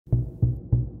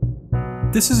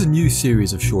This is a new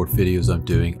series of short videos I'm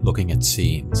doing looking at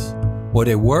scenes. Why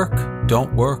they work,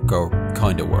 don't work, or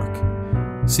kinda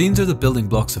work. Scenes are the building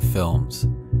blocks of films.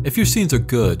 If your scenes are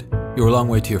good, you're a long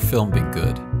way to your film being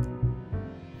good.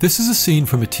 This is a scene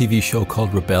from a TV show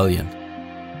called Rebellion.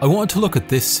 I wanted to look at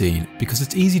this scene because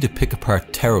it's easy to pick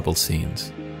apart terrible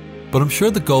scenes. But I'm sure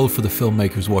the goal for the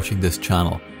filmmakers watching this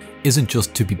channel isn't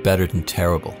just to be better than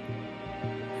terrible.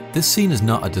 This scene is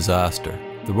not a disaster.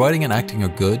 The writing and acting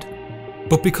are good,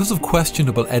 but because of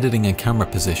questionable editing and camera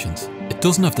positions, it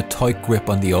doesn't have the tight grip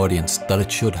on the audience that it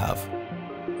should have.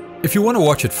 If you want to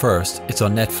watch it first, it's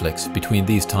on Netflix between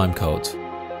these time codes.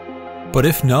 But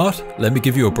if not, let me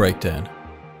give you a breakdown.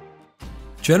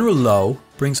 General Lowe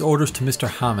brings orders to Mr.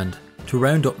 Hammond to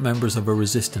round up members of a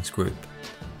resistance group.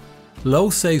 Lowe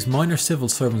says minor civil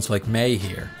servants like May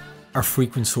here are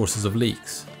frequent sources of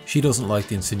leaks. She doesn't like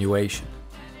the insinuation.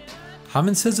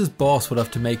 Hammond says his boss will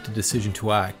have to make the decision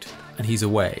to act, and he's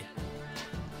away.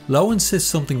 Lowe insists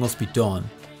something must be done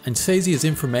and says he has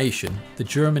information the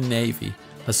German Navy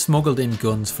has smuggled in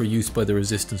guns for use by the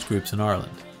resistance groups in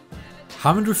Ireland.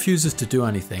 Hammond refuses to do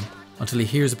anything until he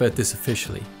hears about this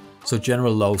officially, so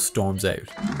General Lowe storms out.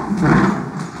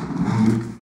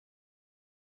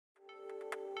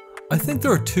 I think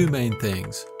there are two main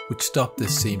things which stop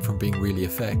this scene from being really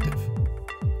effective.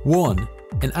 One,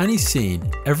 in any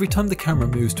scene, every time the camera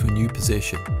moves to a new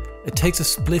position, it takes a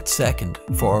split second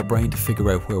for our brain to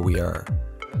figure out where we are.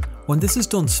 When this is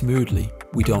done smoothly,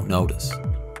 we don't notice.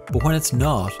 But when it's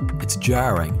not, it's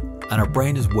jarring, and our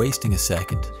brain is wasting a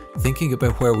second thinking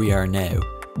about where we are now,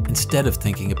 instead of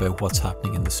thinking about what's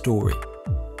happening in the story.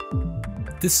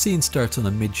 This scene starts on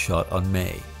a mid-shot on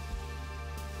May.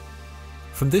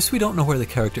 From this we don't know where the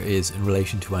character is in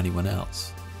relation to anyone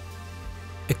else.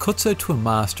 It cuts out to a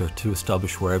master to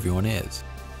establish where everyone is.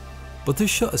 But this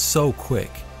shot is so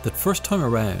quick that first time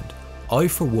around, I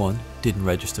for one didn't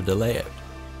register the layout.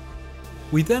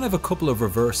 We then have a couple of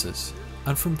reverses,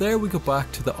 and from there we go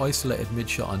back to the isolated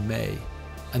mid-shot on May,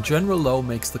 and General Lowe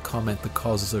makes the comment that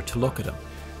causes her to look at him.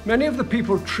 Many of the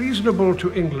people treasonable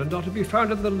to England are to be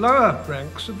found in the lower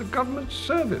ranks of the government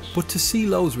service. But to see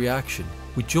Lowe's reaction,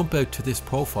 we jump out to this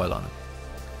profile on him.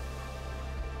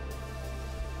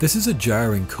 This is a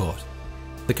jarring cut.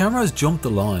 The camera has jumped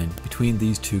the line between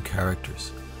these two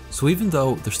characters, so even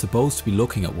though they're supposed to be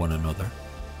looking at one another,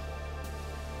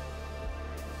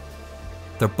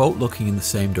 they're both looking in the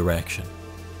same direction.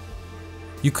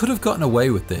 You could have gotten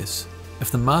away with this if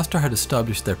the master had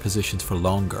established their positions for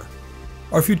longer,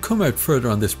 or if you'd come out further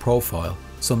on this profile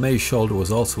so May's shoulder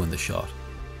was also in the shot.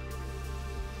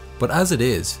 But as it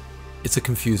is, it's a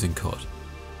confusing cut,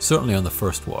 certainly on the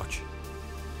first watch.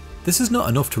 This is not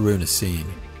enough to ruin a scene,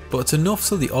 but it's enough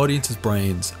so the audience's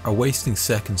brains are wasting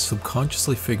seconds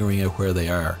subconsciously figuring out where they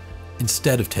are,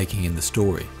 instead of taking in the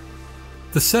story.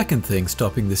 The second thing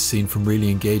stopping this scene from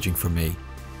really engaging for me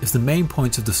is the main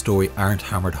points of the story aren't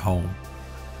hammered home.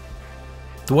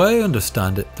 The way I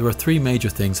understand it, there are three major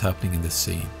things happening in this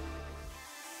scene.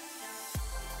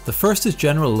 The first is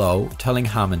General Lowe telling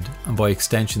Hammond, and by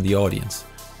extension the audience,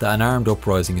 that an armed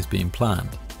uprising is being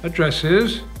planned.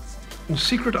 Addresses and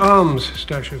secret arms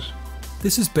stashes.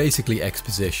 This is basically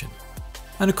exposition,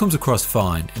 and it comes across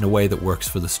fine in a way that works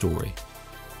for the story.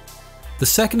 The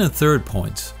second and third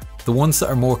points, the ones that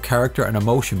are more character and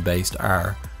emotion based,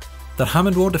 are that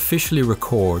Hammond won't officially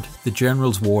record the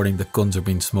General's warning that guns are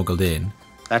being smuggled in.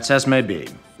 That's as may be,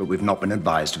 but we've not been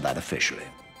advised of that officially.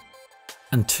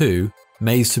 And two,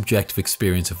 May's subjective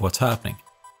experience of what's happening.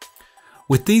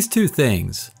 With these two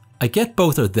things, I get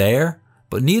both are there,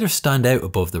 but neither stand out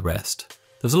above the rest.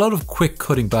 There's a lot of quick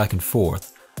cutting back and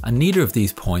forth, and neither of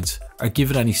these points are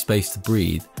given any space to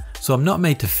breathe, so I'm not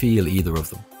made to feel either of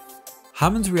them.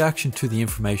 Hammond's reaction to the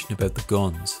information about the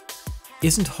guns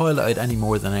isn't highlighted any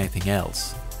more than anything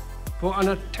else. For an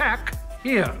attack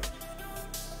here.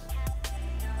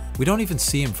 We don't even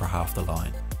see him for half the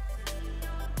line.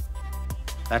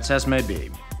 That's as may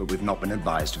be, but we've not been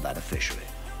advised of that officially.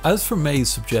 As for May's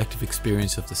subjective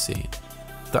experience of the scene,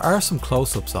 there are some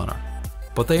close-ups on her,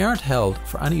 but they aren't held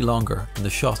for any longer than the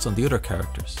shots on the other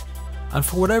characters. And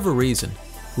for whatever reason,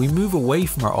 we move away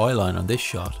from our eye line on this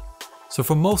shot, so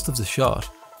for most of the shot,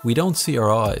 we don't see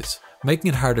her eyes, making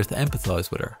it harder to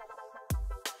empathise with her.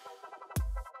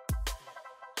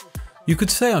 You could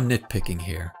say I'm nitpicking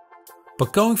here,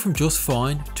 but going from just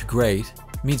fine to great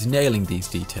means nailing these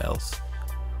details.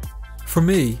 For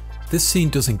me, this scene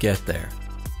doesn't get there,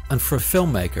 and for a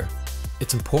filmmaker,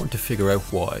 it's important to figure out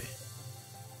why.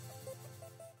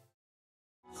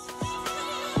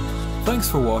 Thanks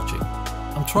for watching.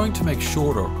 I'm trying to make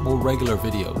shorter, more regular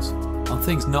videos on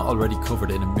things not already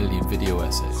covered in a million video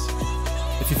essays.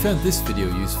 If you found this video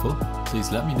useful,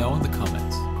 please let me know in the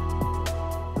comments.